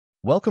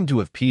Welcome to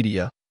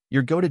Evpedia,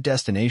 your go-to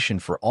destination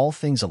for all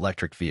things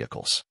electric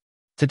vehicles.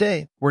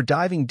 Today, we're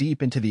diving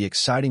deep into the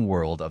exciting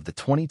world of the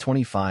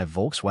 2025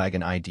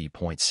 Volkswagen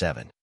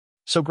ID.7.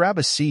 So grab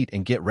a seat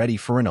and get ready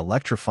for an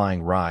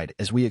electrifying ride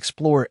as we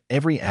explore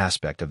every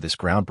aspect of this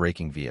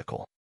groundbreaking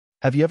vehicle.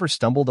 Have you ever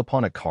stumbled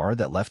upon a car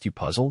that left you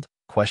puzzled,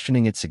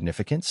 questioning its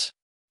significance?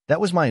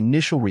 That was my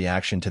initial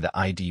reaction to the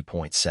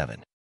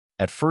ID.7.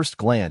 At first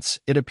glance,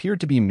 it appeared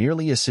to be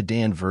merely a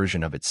sedan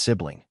version of its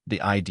sibling,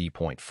 the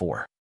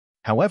ID.4.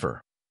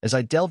 However, as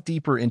I delved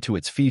deeper into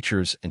its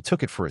features and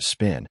took it for a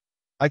spin,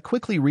 I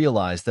quickly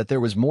realized that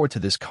there was more to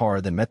this car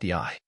than met the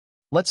eye.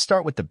 Let's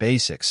start with the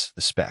basics,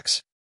 the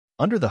specs.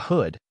 Under the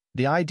hood,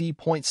 the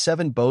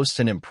ID.7 boasts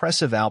an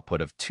impressive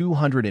output of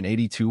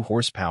 282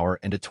 horsepower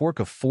and a torque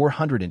of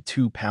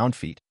 402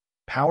 pound-feet,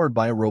 powered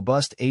by a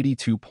robust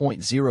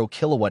 82.0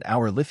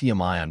 kilowatt-hour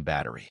lithium-ion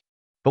battery.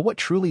 But what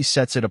truly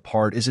sets it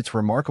apart is its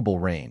remarkable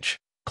range,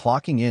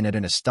 clocking in at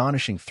an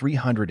astonishing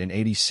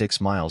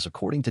 386 miles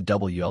according to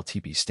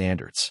WLTP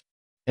standards.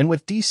 And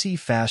with DC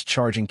fast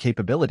charging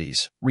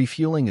capabilities,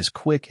 refueling is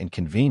quick and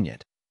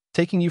convenient,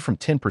 taking you from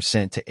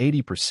 10% to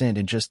 80%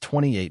 in just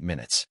 28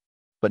 minutes.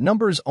 But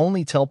numbers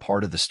only tell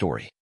part of the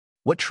story.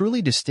 What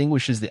truly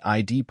distinguishes the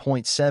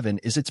ID.7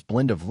 is its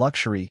blend of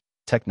luxury,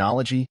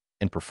 technology,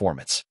 and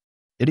performance.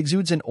 It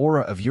exudes an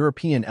aura of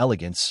European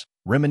elegance,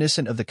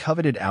 reminiscent of the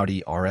coveted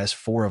Audi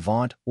RS4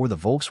 Avant or the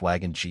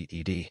Volkswagen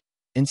GED.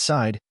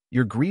 Inside,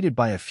 you're greeted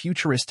by a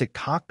futuristic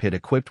cockpit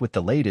equipped with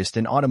the latest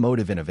in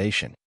automotive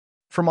innovation.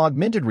 From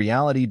augmented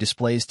reality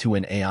displays to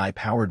an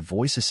AI-powered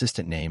voice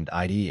assistant named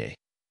IDEA,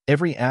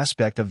 every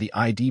aspect of the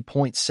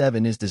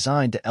ID.7 is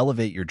designed to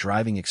elevate your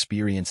driving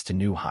experience to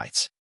new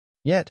heights.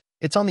 Yet,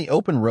 it's on the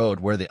open road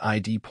where the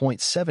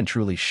ID.7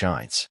 truly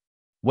shines.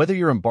 Whether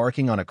you're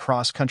embarking on a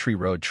cross-country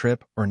road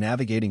trip or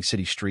navigating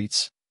city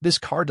streets, this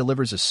car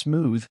delivers a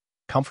smooth,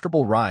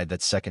 comfortable ride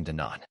that's second to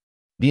none.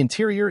 The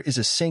interior is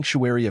a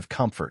sanctuary of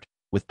comfort,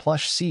 with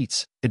plush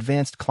seats,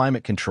 advanced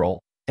climate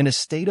control, and a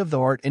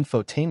state-of-the-art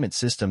infotainment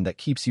system that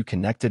keeps you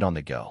connected on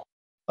the go.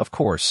 Of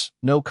course,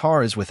 no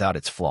car is without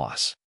its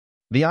flaws.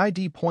 The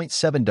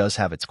ID.7 does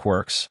have its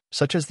quirks,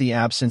 such as the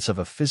absence of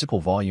a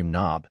physical volume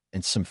knob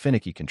and some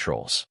finicky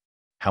controls.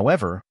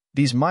 However,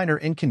 these minor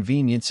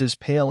inconveniences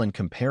pale in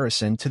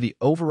comparison to the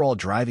overall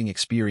driving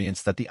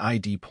experience that the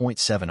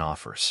ID.7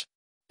 offers.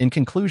 In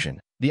conclusion,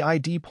 the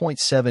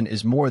ID.7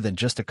 is more than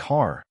just a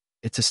car.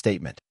 It's a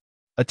statement.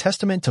 A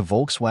testament to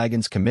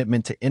Volkswagen's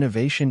commitment to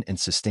innovation and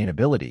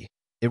sustainability.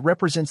 It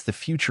represents the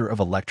future of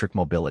electric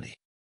mobility.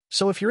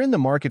 So if you're in the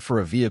market for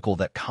a vehicle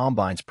that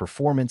combines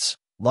performance,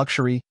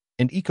 luxury,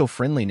 and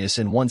eco-friendliness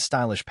in one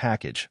stylish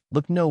package,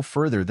 look no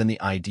further than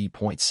the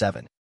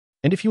ID.7.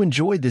 And if you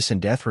enjoyed this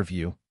in-depth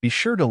review, be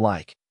sure to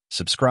like,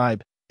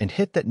 subscribe, and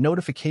hit that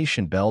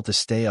notification bell to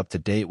stay up to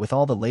date with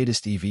all the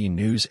latest EV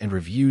news and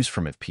reviews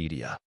from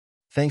Evpedia.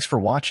 Thanks for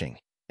watching,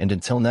 and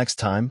until next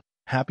time,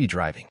 happy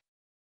driving.